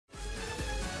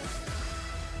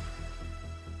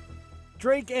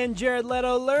Drake and Jared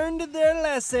Leto learned their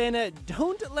lesson.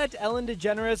 Don't let Ellen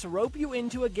DeGeneres rope you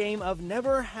into a game of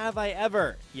Never Have I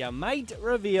Ever. You might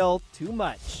reveal too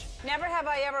much. Never have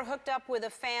I ever hooked up with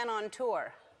a fan on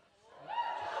tour.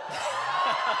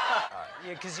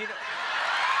 Yeah, because you don't...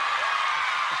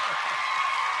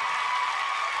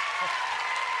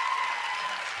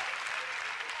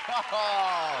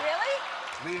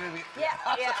 Really? Leaving me. Yeah,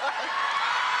 yeah.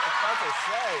 That's hard to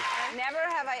say. Never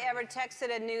have I ever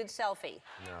texted a nude selfie.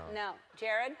 No. No.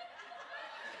 Jared?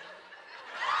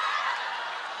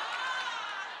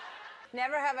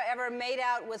 Never have I ever made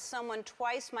out with someone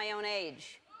twice my own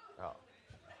age. Oh.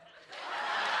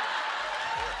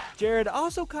 Jared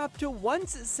also copped to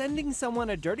once sending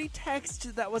someone a dirty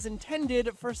text that was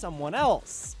intended for someone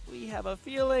else. We have a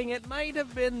feeling it might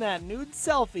have been that nude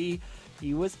selfie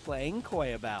he was playing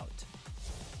coy about.